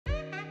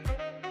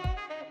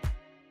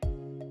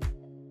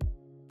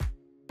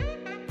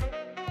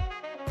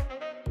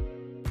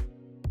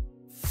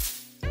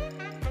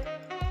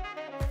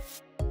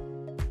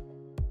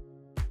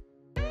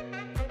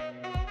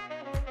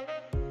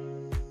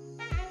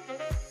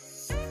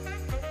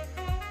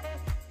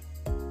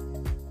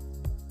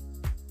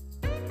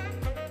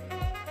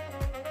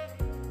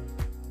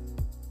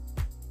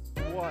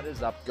What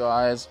is up,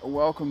 guys?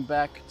 Welcome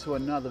back to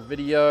another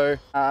video.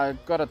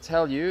 Gotta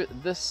tell you,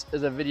 this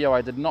is a video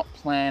I did not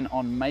plan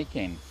on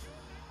making,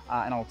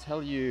 and I'll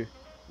tell you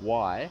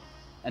why.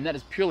 And that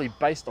is purely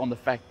based on the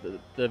fact that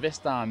the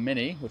VESTAR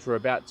Mini, which we're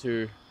about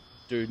to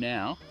do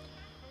now,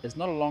 is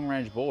not a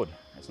long-range board.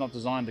 It's not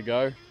designed to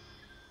go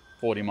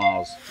 40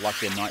 miles like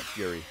their Night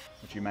Fury,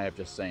 which you may have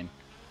just seen.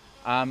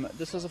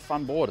 This is a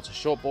fun board. It's a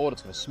short board.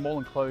 It's got a small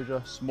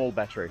enclosure, small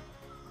battery.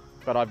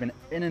 But I've been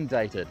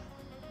inundated.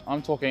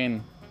 I'm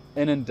talking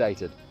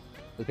inundated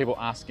with people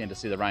asking to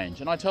see the range.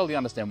 And I totally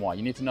understand why.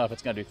 You need to know if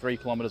it's going to do 3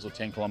 kilometers or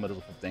 10 kilometers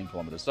or 15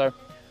 kilometers. So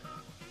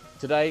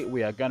today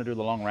we are going to do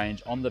the long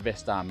range on the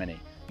VESTAR Mini.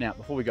 Now,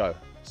 before we go,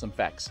 some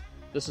facts.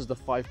 This is the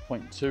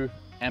 5.2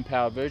 amp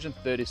hour version,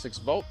 36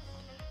 volt.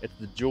 It's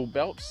the dual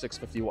belt,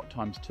 650 watt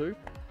times 2.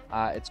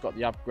 It's got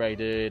the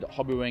upgraded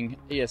Hobbywing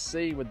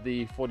ESC with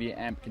the 40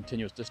 amp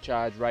continuous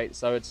discharge rate.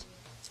 So it's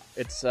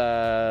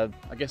I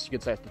guess you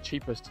could say it's the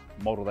cheapest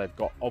model they've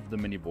got of the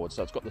mini board.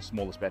 So it's got the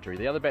smallest battery.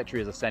 The other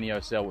battery is a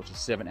Sanyo cell, which is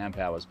 7 amp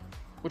hours,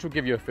 which will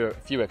give you a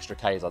few extra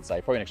Ks, I'd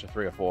say, probably an extra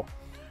 3 or 4.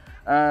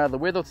 The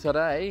weather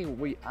today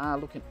we are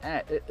looking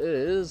at, it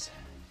is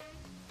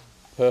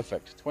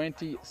perfect,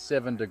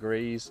 27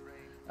 degrees,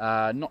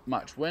 not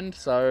much wind,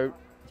 so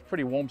it's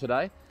pretty warm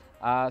today.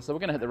 So we're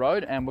going to hit the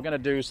road and we're going to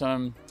do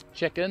some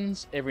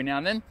check-ins every now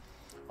and then.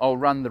 I'll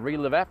run the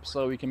Relive app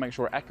so we can make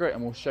sure we're accurate,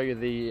 and we'll show you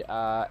the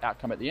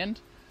outcome at the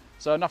end.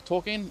 So enough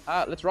talking,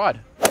 let's ride.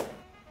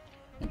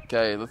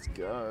 Okay, let's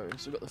go.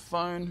 So we've got the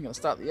phone, we're going to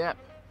start the app,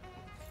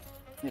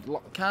 need to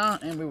lock the car,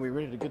 and we'll be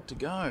ready to good to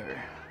go.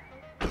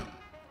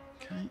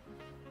 Okay.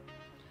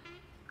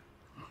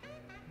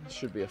 This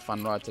should be a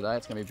fun ride today.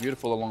 It's going to be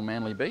beautiful along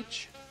Manly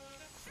Beach.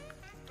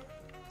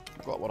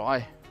 I've got what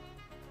I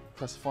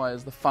classify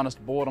as the funnest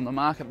board on the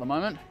market at the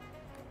moment.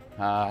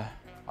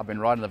 I've been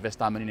riding the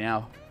VESTAR Mini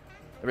now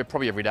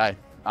probably every day.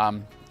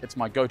 It's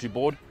my go-to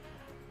board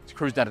to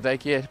cruise down to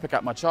daycare, to pick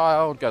up my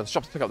child, go to the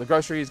shops to pick up the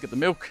groceries, get the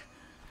milk,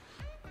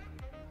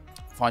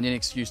 find any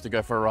excuse to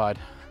go for a ride.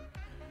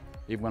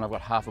 Even when I've got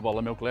half a bottle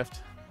of milk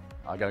left,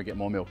 I go get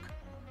more milk.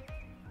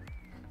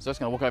 So just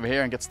gonna walk over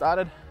here and get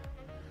started.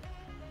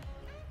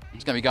 I'm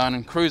just gonna be going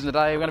and cruising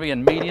today. We're gonna be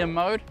in medium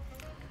mode.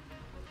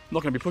 I'm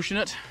not gonna be pushing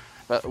it,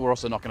 but we're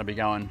also not gonna be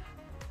going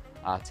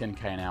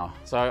 10k an hour.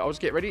 So I'll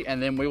just get ready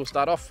and then we will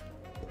start off.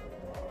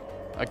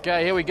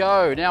 Okay, here we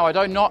go. Now I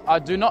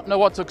do not know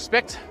what to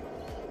expect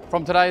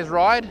from today's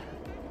ride.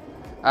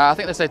 I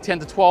think they say 10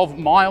 to 12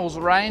 miles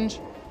range.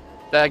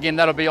 Again,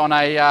 that'll be on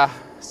a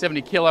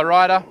 70 kilo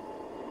rider.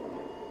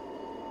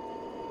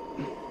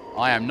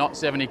 I am not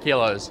 70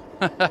 kilos.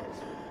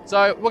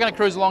 So we're gonna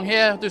cruise along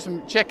here, do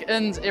some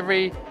check-ins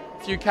every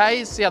few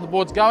Ks, see how the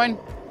board's going.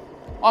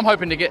 I'm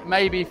hoping to get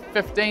maybe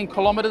 15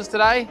 kilometers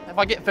today. If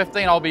I get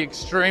 15, I'll be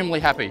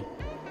extremely happy.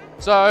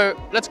 So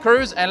let's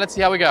cruise and let's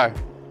see how we go.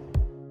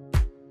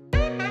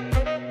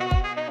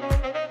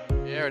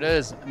 Here it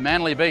is,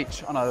 Manly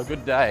Beach on a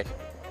good day.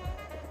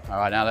 All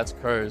right, now let's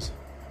cruise.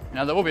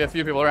 Now there will be a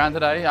few people around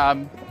today,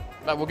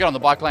 but we'll get on the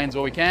bike lanes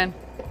where we can.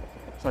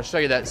 So I'll show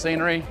you that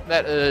scenery.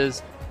 That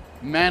is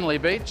Manly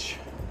Beach.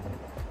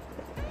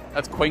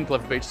 That's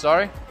Queencliff Beach,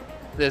 sorry.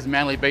 There's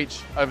Manly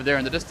Beach over there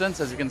in the distance,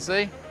 as you can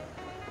see.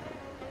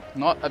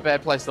 Not a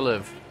bad place to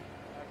live.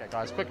 Okay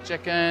guys, quick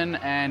check-in,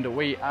 and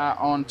we are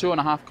on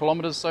 2.5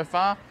 kilometers so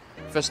far.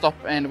 First stop,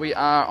 and we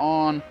are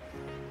on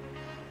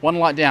 1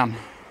 light down.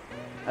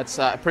 That's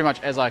pretty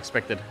much as I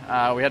expected.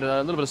 We had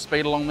a little bit of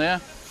speed along there.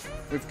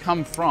 We've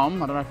come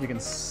from, I don't know if you can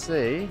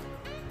see,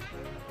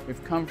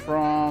 we've come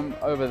from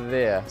over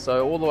there.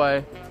 So all the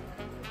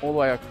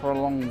way across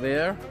along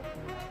there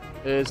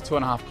is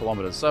 2.5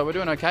 kilometers. So we're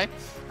doing okay.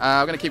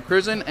 We're gonna keep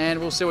cruising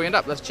and we'll see where we end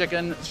up. Let's check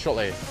in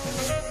shortly.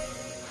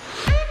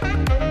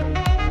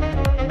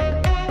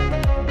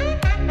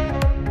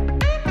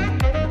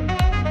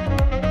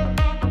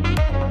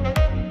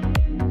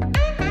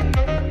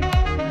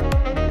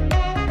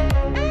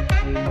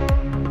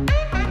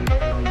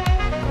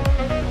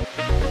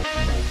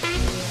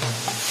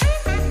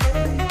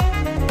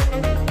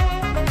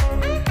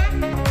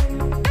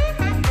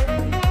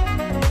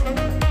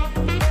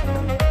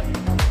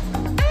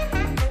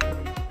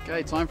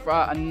 Time for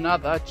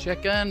another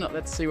check-in.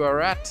 Let's see where we're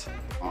at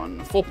on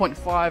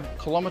 4.5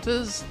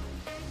 kilometers,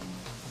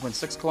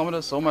 4.6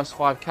 kilometers, so almost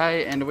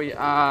 5k, and we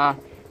are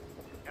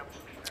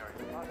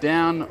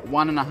down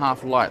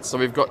 1.5 lights. So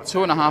we've got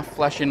 2.5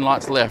 flashing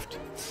lights left.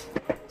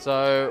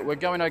 So we're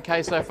going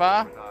okay so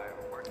far.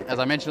 As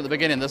I mentioned at the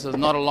beginning, this is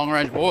not a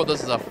long-range board.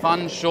 This is a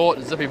fun, short,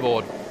 zippy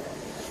board.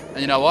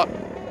 And you know what?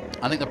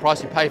 I think the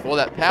price you pay for all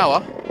that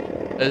power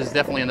is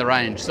definitely in the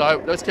range.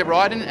 So let's keep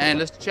riding and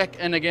let's check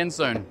in again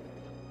soon.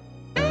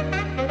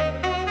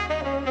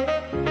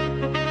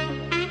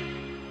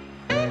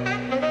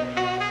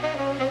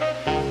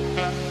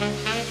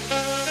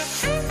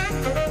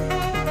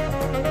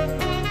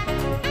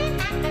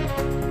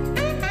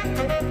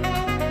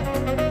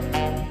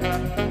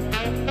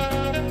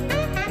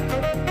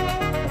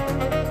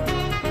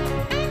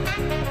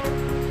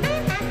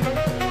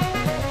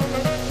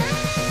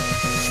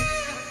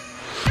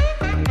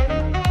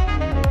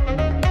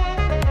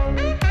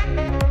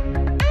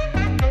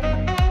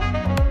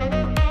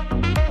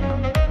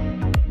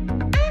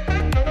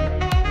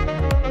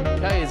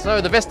 so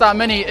the VESTAR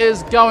Mini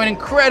is going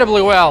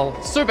incredibly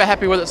well. Super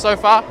happy with it so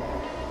far.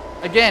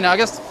 Again, I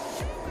guess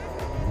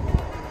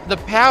the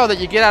power that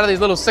you get out of these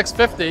little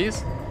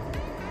 650s,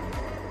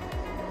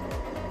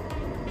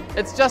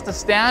 it's just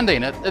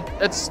astounding.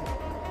 It's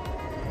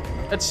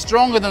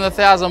stronger than the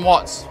 1000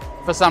 watts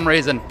for some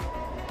reason.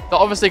 They've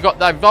obviously got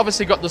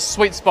the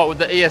sweet spot with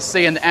the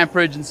ESC and the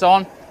amperage and so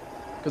on,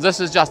 because this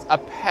is just a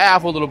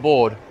powerful little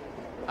board.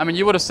 I mean,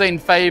 you would have seen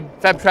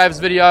Fab Trav's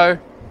video.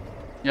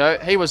 You know,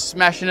 he was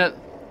smashing it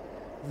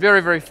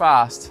very, very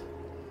fast.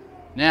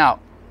 Now,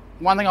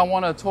 one thing I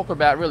want to talk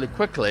about really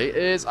quickly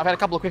is I've had a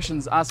couple of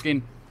questions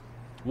asking,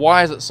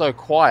 why is it so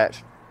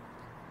quiet?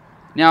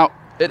 Now,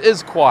 it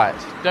is quiet,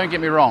 don't get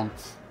me wrong.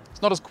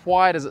 It's not as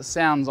quiet as it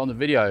sounds on the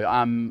video.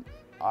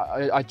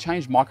 I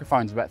changed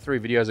microphones about 3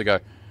 videos ago.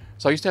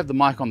 So I used to have the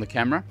mic on the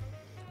camera,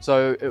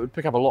 so it would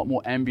pick up a lot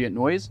more ambient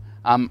noise.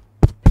 I'm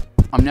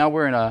now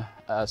wearing a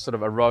sort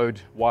of a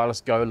Rode Wireless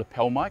Go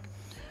lapel mic.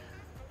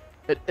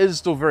 It is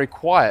still very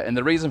quiet, and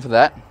the reason for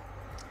that,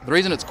 the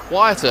reason it's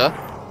quieter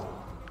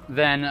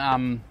than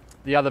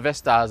the other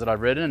VESTARs that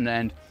I've ridden,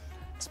 and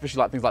especially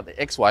like things like the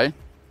X-Way,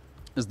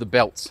 is the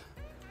belts.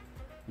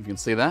 You can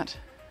see that.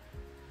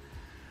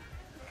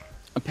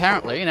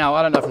 Apparently, now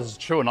I don't know if this is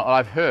true or not,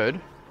 I've heard,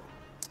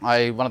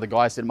 one of the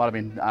guys said it might have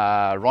been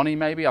Ronnie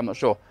maybe, I'm not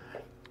sure.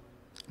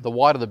 The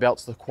wider the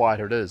belts, the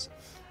quieter it is.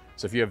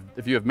 So if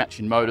you have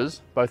matching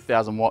motors, both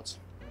 1000 watts,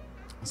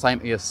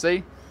 same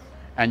ESC,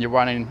 and you're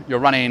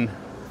running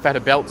fatter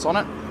belts on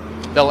it,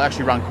 they'll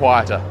actually run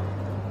quieter.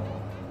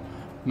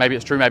 Maybe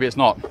it's true, maybe it's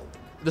not.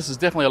 This is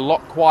definitely a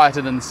lot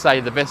quieter than, say,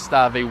 the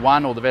VESTAR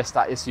V1 or the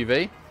VESTAR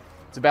SUV.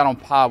 It's about on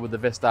par with the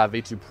VESTAR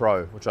V2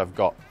 Pro, which I've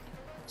got.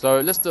 So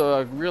let's do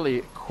a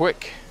really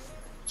quick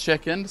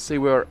check-in to see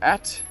where we're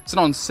at. It's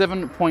on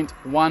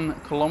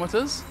 7.1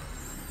 kilometers.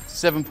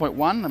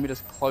 7.1, let me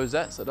just close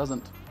that so it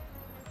doesn't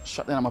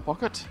shut down in my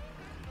pocket,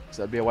 because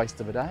that'd be a waste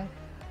of a day.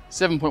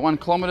 7.1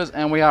 kilometers,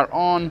 and we are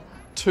on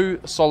 2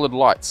 solid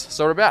lights,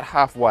 so we're about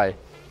halfway.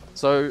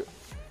 So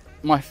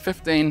my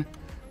 15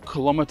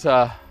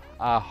 kilometer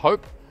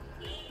hope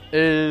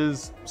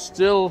is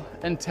still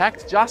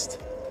intact.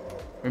 Just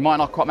we might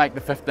not quite make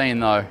the 15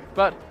 though,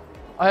 but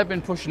I have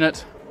been pushing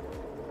it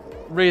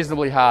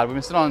reasonably hard. We've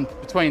been sitting on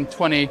between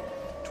 20,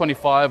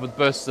 25 with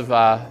bursts of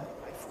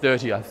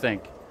 30, I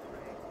think.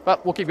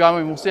 But we'll keep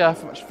going. We'll see how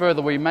much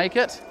further we make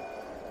it.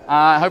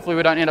 Hopefully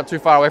we don't end up too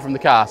far away from the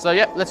car. So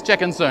yeah, let's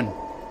check in soon.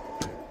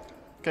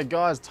 Okay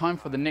guys, time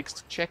for the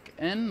next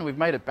check-in. We've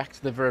made it back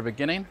to the very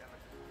beginning.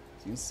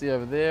 As you can see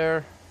over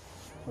there,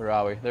 where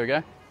are we? There we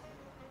go.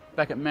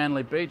 Back at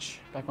Manly Beach,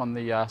 back on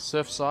the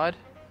surf side.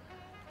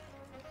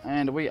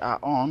 And we are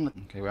on,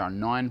 okay, we're on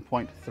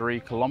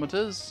 9.3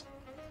 kilometers.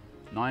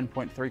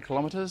 9.3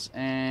 kilometers,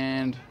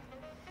 and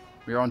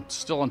we're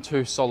still on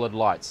 2 solid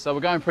lights. So we're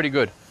going pretty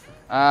good.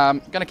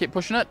 Gonna keep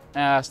pushing it,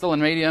 still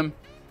in medium.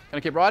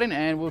 Gonna keep riding,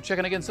 and we'll check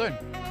in again soon.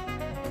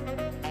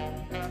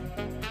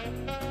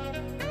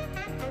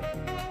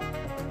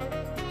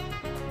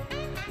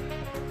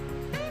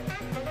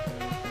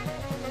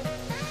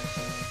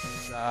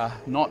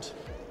 Not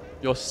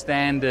your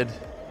standard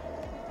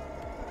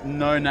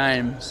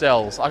no-name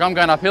cells. Like, I'm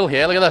going uphill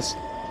here, look at this.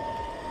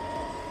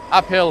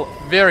 Uphill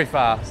very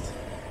fast.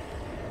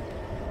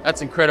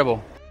 That's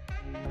incredible.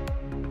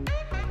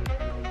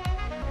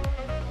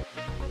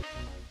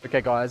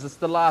 Okay guys, it's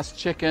the last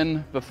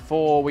check-in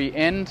before we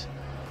end.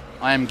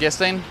 I am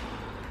guessing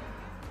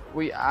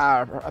we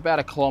are about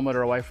 1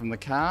 kilometer away from the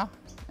car,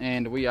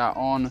 and we are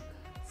on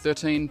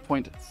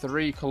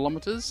 13.3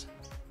 kilometers.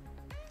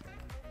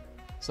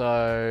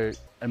 So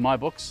in my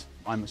books,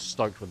 I'm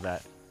stoked with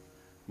that.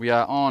 We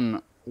are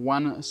on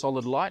 1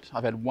 solid light.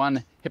 I've had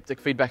 1 haptic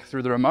feedback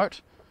through the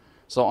remote,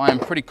 so I am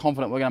pretty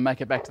confident we're going to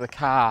make it back to the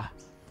car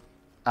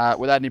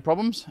without any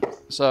problems.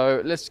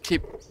 So let's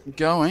keep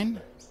going.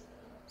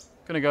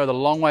 Going to go the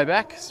long way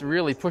back, so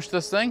really push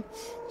this thing.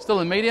 Still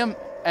in medium,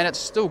 and it's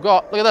still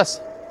got, look at this.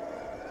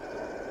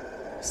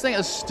 This thing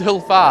is still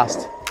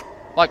fast,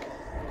 like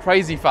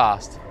crazy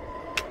fast.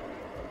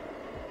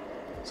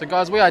 So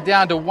guys, we are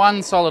down to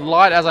 1 solid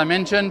light, as I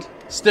mentioned,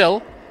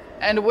 still,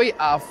 and we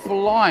are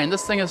flying.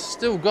 This thing has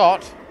still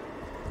got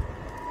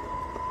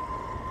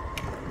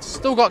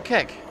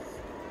kick.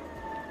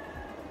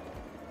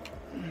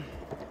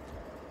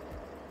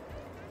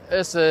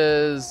 This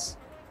is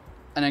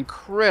an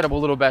incredible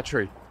little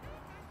battery.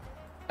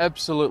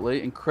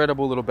 Absolutely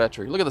incredible little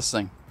battery. Look at this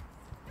thing.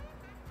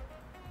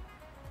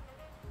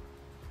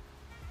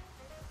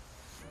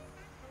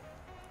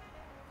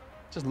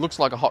 Just looks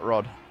like a hot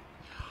rod.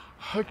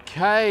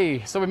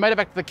 Okay, so we made it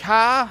back to the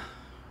car.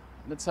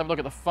 Let's have a look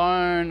at the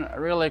phone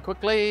really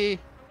quickly.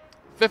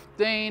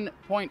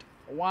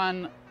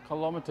 15.1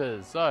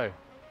 kilometers. So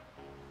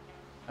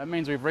that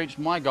means we've reached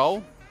my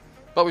goal,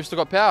 but we've still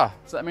got power.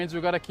 So that means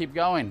we've got to keep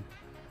going.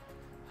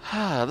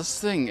 This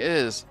thing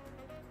it's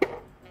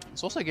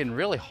also getting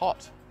really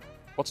hot.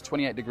 What's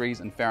 28 degrees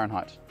in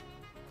Fahrenheit?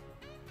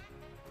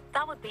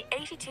 That would be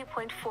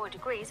 82.4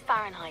 degrees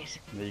Fahrenheit.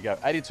 There you go,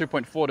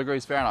 82.4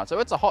 degrees Fahrenheit. So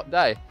it's a hot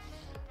day.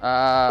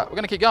 We're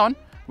going to keep going.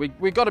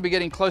 We've got to be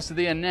getting close to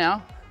the end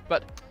now,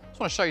 but I just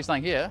want to show you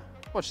something here.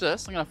 Watch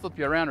this. I'm going to flip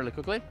you around really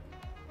quickly.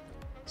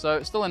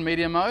 So still in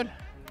medium mode,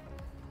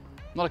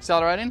 not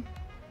accelerating,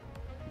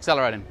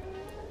 accelerating.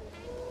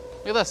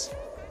 Look at this.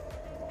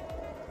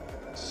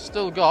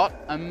 Still got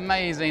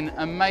amazing,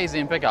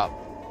 amazing pickup.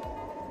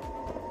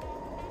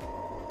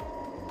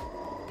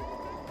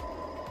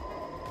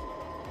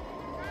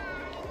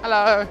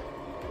 Hello.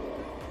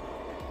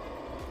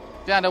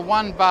 Down to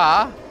 1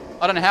 bar.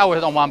 I don't know how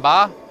we're on 1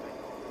 bar,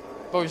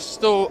 but we're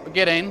still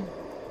getting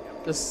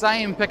the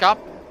same pickup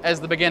as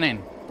the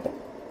beginning.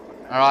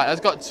 All right,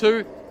 it's got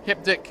 2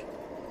 haptic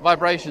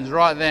vibrations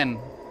right then.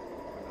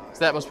 So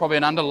that was probably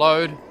an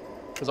underload,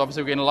 because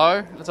obviously we're getting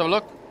low. Let's have a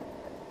look.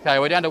 Okay,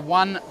 we're down to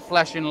 1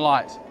 flashing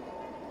light.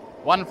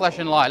 1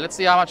 flashing light. Let's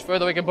see how much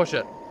further we can push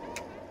it.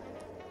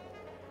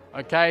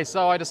 Okay,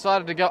 so I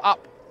decided to go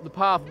up the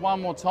path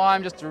one more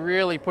time just to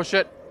really push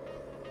it.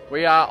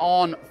 We are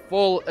on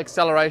full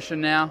acceleration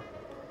now.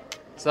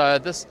 So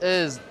this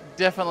is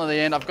definitely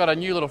the end. I've got a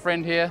new little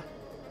friend here.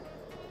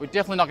 We're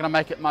definitely not going to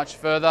make it much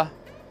further.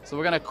 So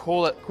we're going to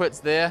call it quits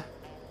there.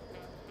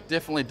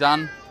 Definitely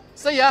done.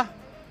 See ya.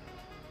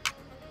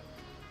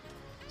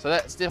 So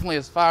that's definitely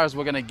as far as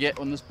we're going to get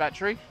on this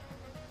battery.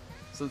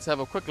 So let's have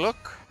a quick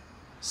look.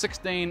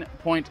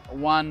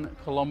 16.1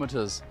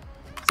 kilometers.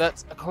 So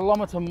that's a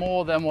kilometer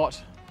more than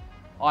what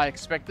I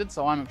expected.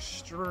 So I'm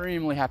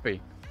extremely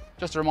happy.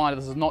 Just a reminder,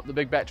 this is not the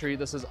big battery.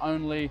 This is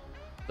only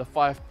the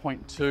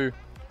 5.2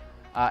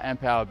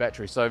 amp hour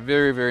battery. So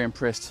very, very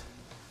impressed.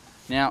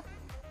 Now,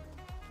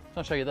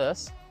 I'll show you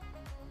this.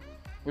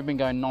 We've been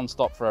going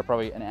non-stop for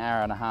probably an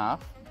hour and a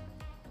half.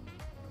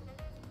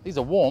 These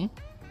are warm,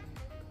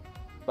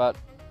 but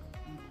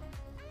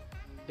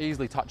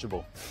easily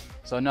touchable.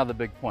 So another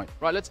big point.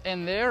 Right, let's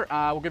end there.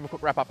 We'll give a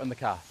quick wrap up in the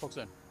car. Talk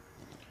soon.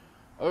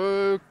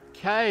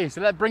 Okay,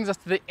 so that brings us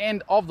to the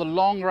end of the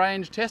long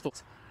range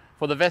test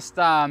for the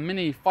VESTAR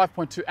Mini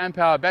 5.2 amp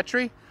hour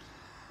battery.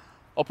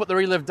 I'll put the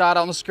relive data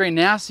on the screen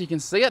now so you can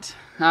see it.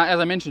 As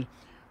I mentioned,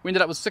 we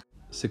ended up with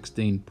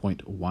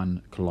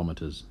 16.1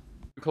 kilometers.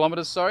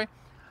 Sorry.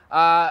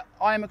 I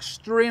am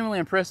extremely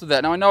impressed with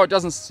that. Now I know it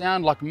doesn't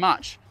sound like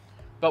much,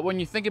 but when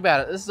you think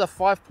about it, this is a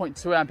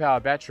 5.2 amp hour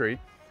battery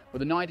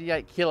with a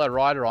 98 kilo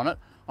rider on it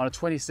on a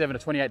 27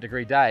 to 28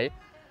 degree day.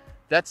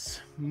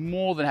 That's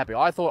more than happy.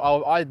 I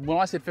thought, when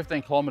I said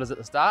 15 kilometers at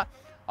the start,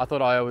 I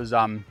thought I was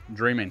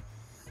dreaming.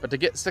 But to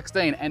get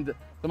 16, and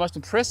the most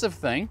impressive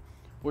thing,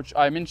 which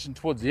I mentioned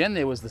towards the end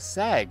there, was the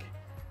sag.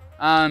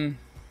 I've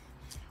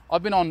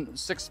been on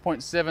 6.7,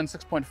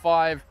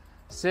 6.5,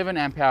 7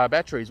 amp hour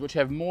batteries, which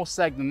have more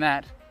sag than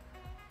that,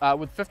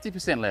 with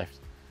 50% left.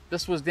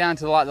 This was down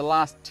to like the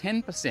last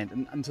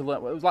 10%, until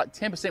it was like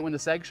 10% when the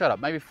sag showed up,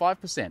 maybe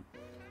 5%.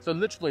 So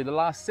literally the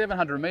last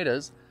 700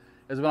 meters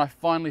is when I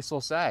finally saw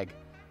sag.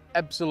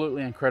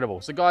 Absolutely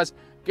incredible. So guys,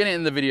 getting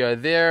in the video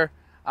there.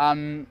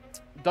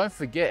 Don't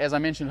forget, as I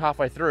mentioned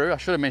halfway through, I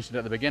should have mentioned it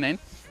at the beginning,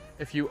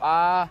 if you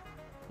are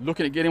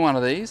looking at getting one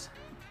of these,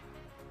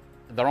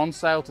 they're on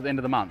sale to the end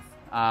of the month.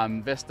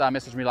 VESTAR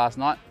messaged me last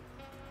night.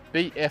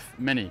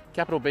 BFmini,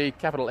 capital B,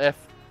 capital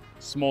F,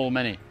 small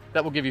mini.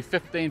 That will give you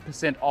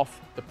 15% off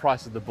the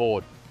price of the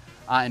board.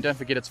 And don't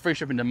forget, it's free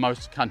shipping to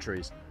most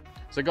countries.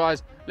 So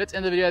guys, let's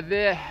end the video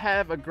there.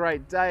 Have a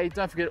great day.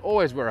 Don't forget,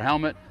 always wear a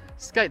helmet,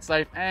 skate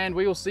safe, and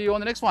we will see you on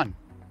the next one.